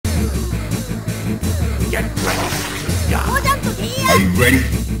Are you ready?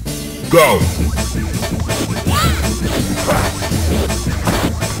 Go!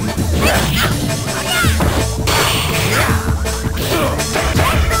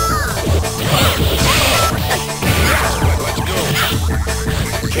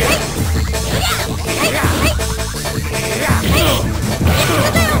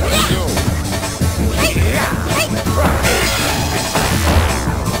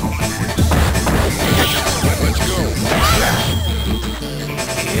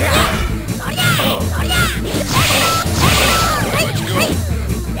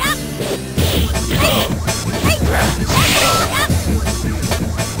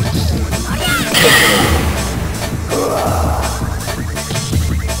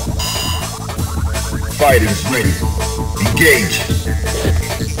 Fighters ready. Engage.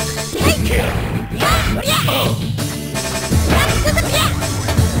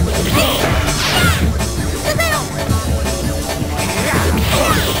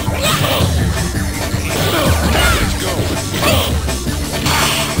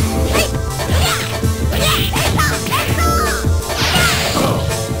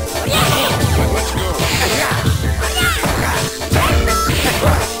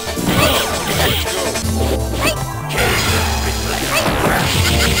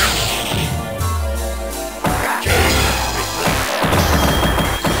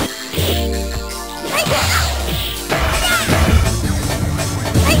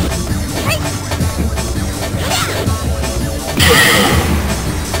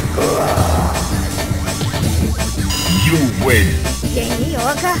 You win.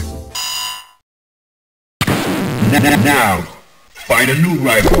 Now, find a new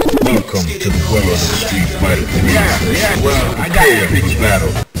rival. Welcome to the world of Street Fighter 3. Well, I got a big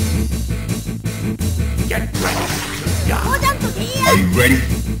battle. Are you ready?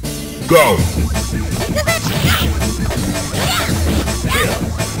 Go!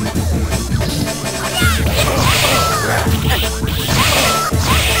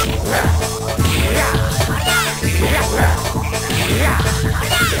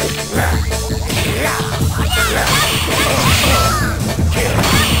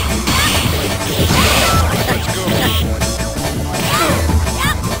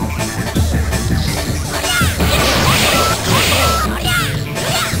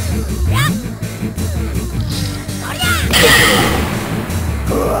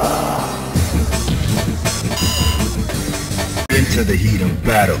 Into the heat of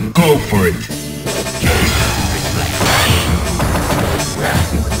battle. Go for it!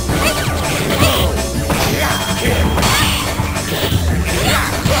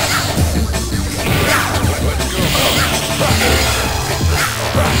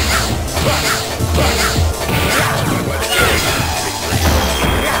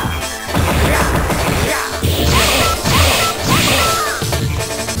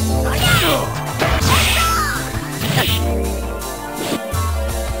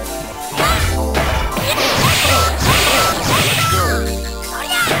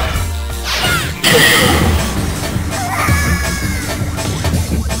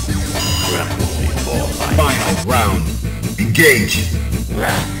 Final round. Engage.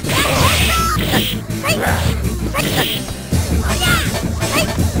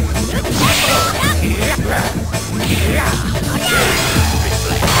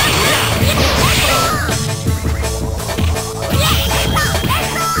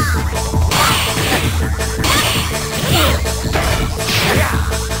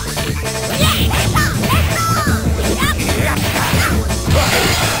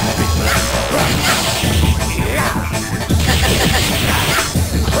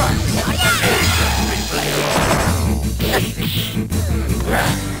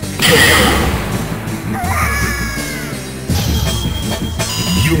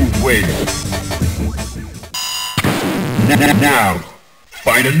 You win. Now,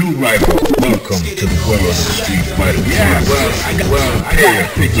 find a new rival. Welcome to the world of Street Fighter 3. I got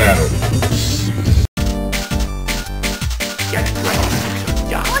a big battle.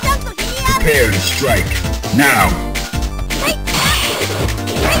 Prepare to strike. Now.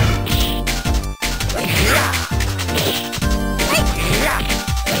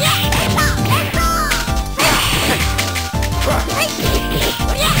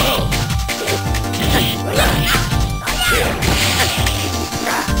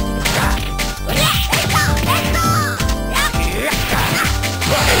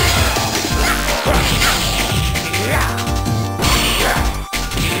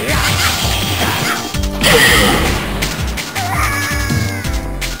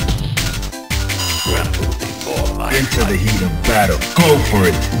 Into the heat of battle. Go for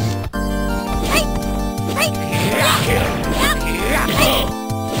it.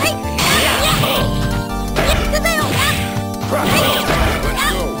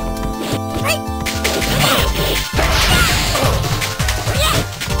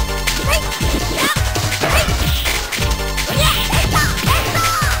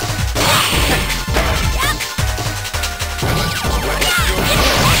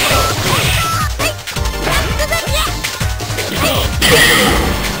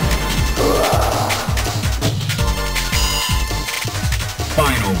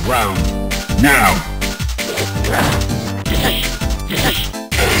 Final round. Now.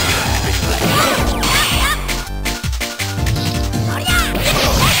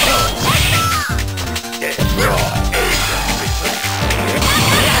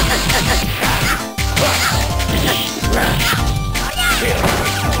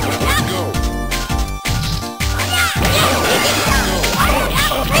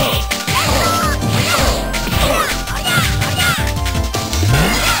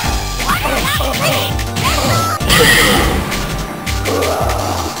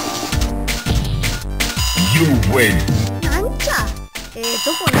 You win.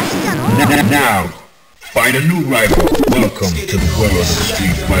 Now, find a new rival. Welcome to the world of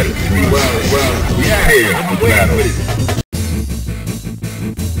Street Fighter 3. Prepare for battle.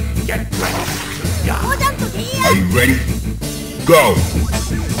 Are you ready? Go!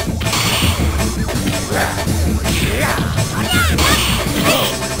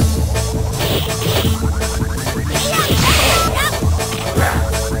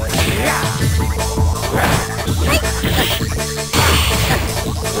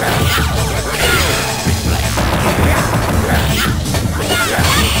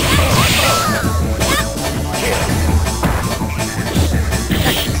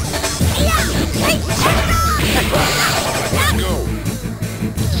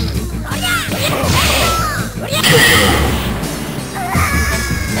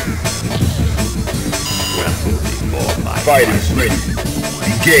 Fighters ready.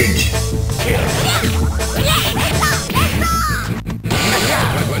 Engage.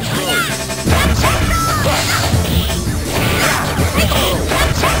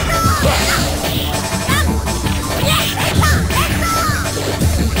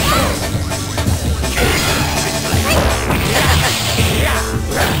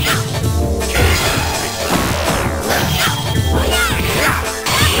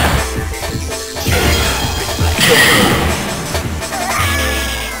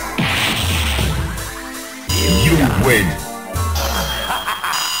 Win.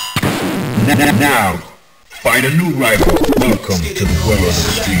 Now, find a new rival. Welcome to the world of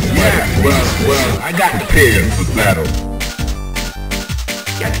Street Fighter. Well, I got prepared for battle.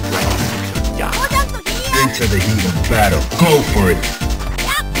 Into the heat of battle. Go for it.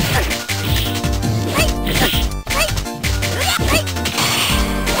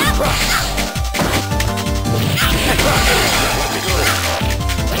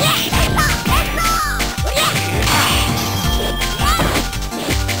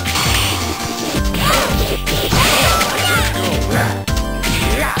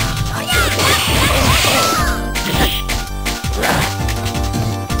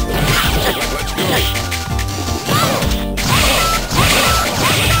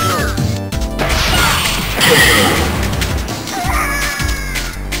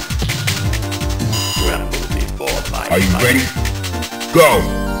 Are you ready? Go!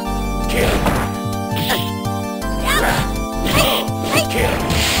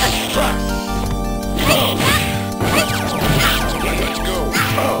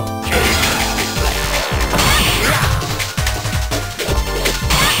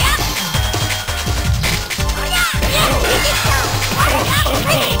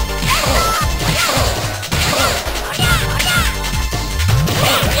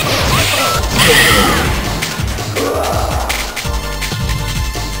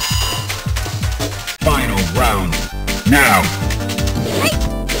 Final round. Now.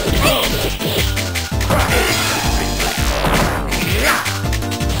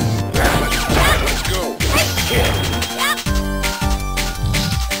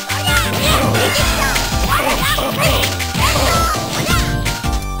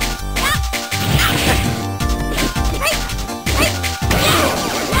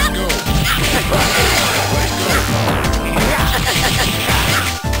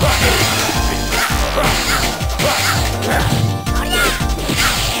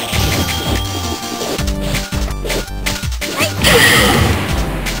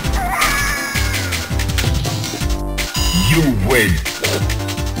 You win.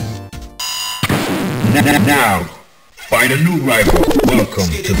 Now, Find a new rival.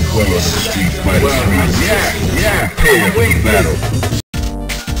 Welcome to the world of Street Fighter 3. Yeah. Prepare for battle.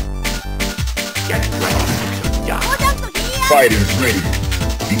 Fighters ready.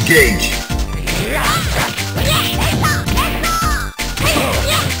 Engage.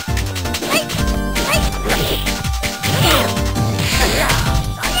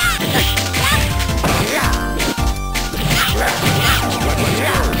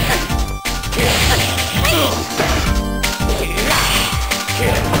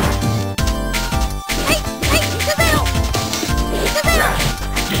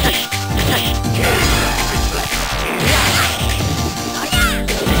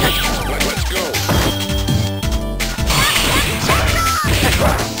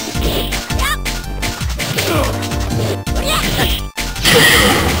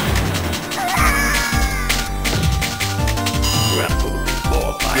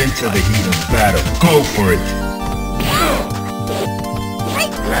 Into the heat of battle. Go for it.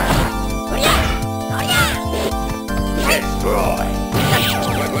 Destroy.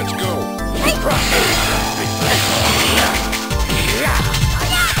 Let's go.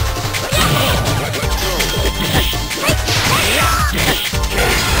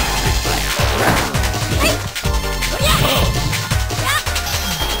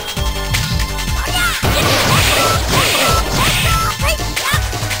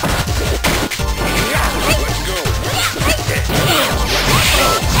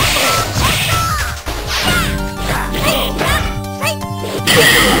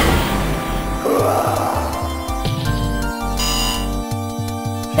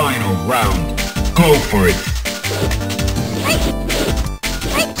 Final round. Go for it.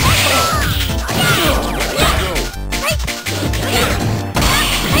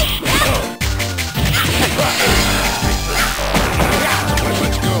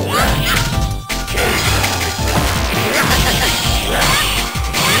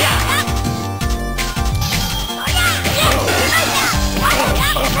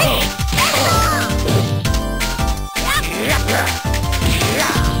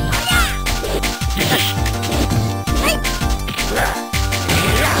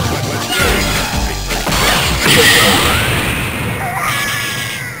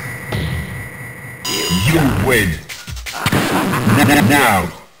 You win. Now,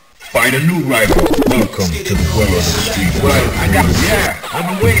 find a new rival. Welcome to the world of Street Fighter. I've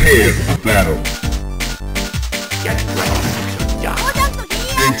been waiting for battle.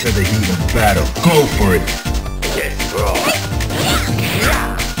 Into the heat of battle. Go for it.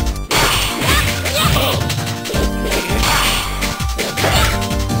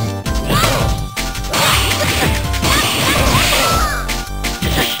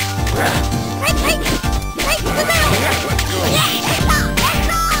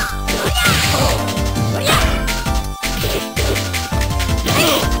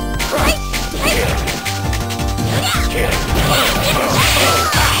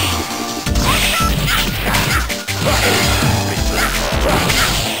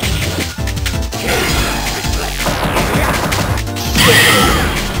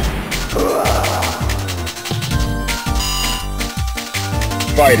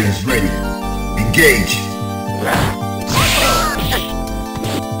 Fighters ready. Engage. Let's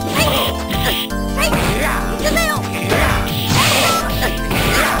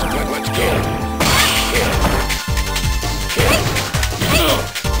go.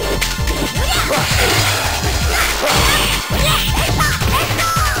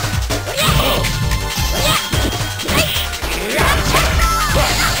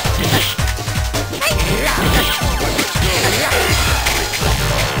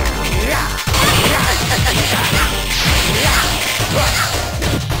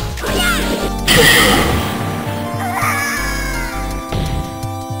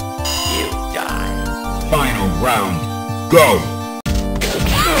 Final round. Go!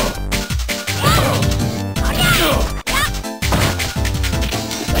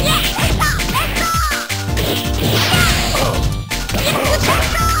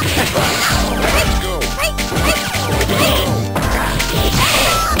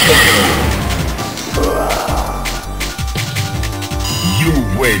 You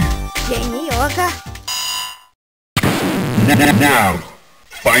win. Now,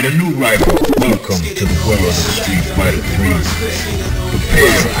 find a new rival. Welcome to the world of Street Fighter 3.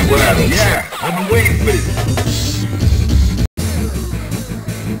 Prepare for battle. I've been waiting for this.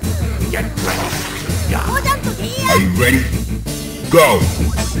 Are you ready? Go!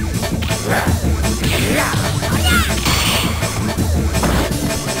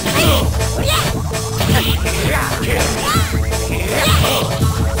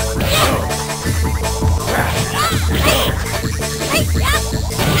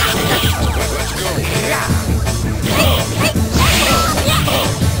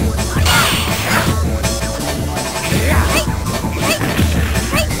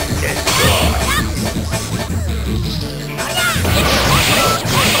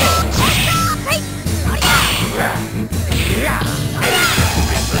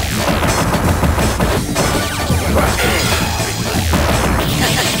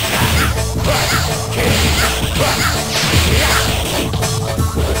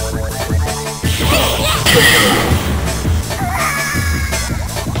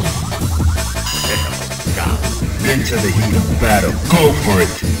 Into the heat of battle. Go for it!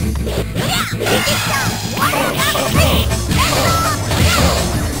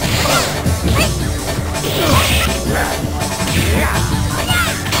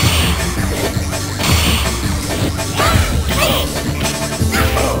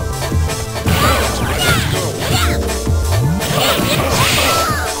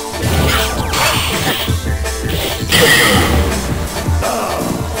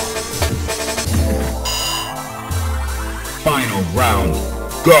 Final round.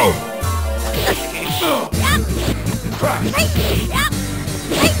 Go!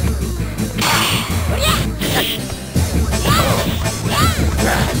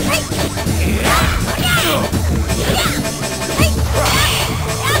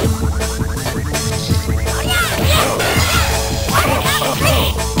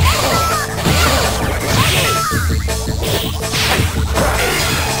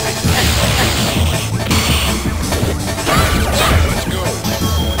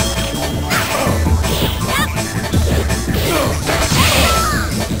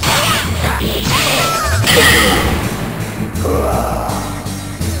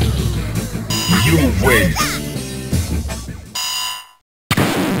 You win.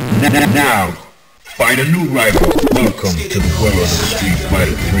 Now, find a new rival. Welcome to the world of Street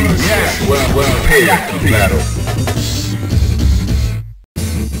Fighter 3. Yeah, well, prepare to battle.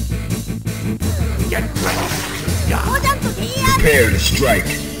 Prepare to strike.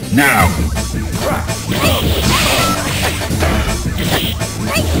 Now.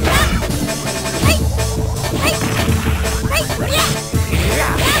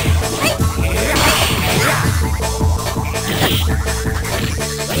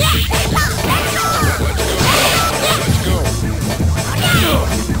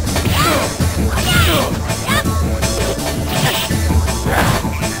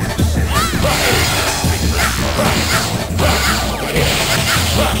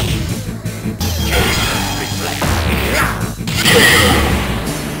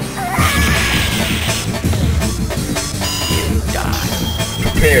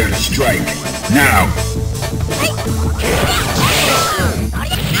 Prepare to strike. Now.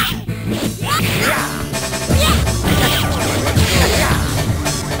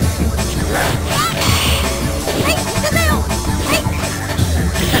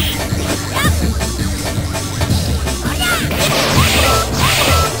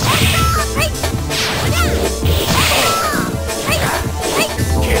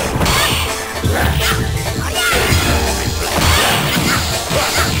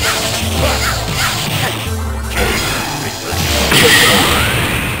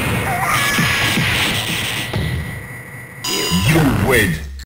 You win.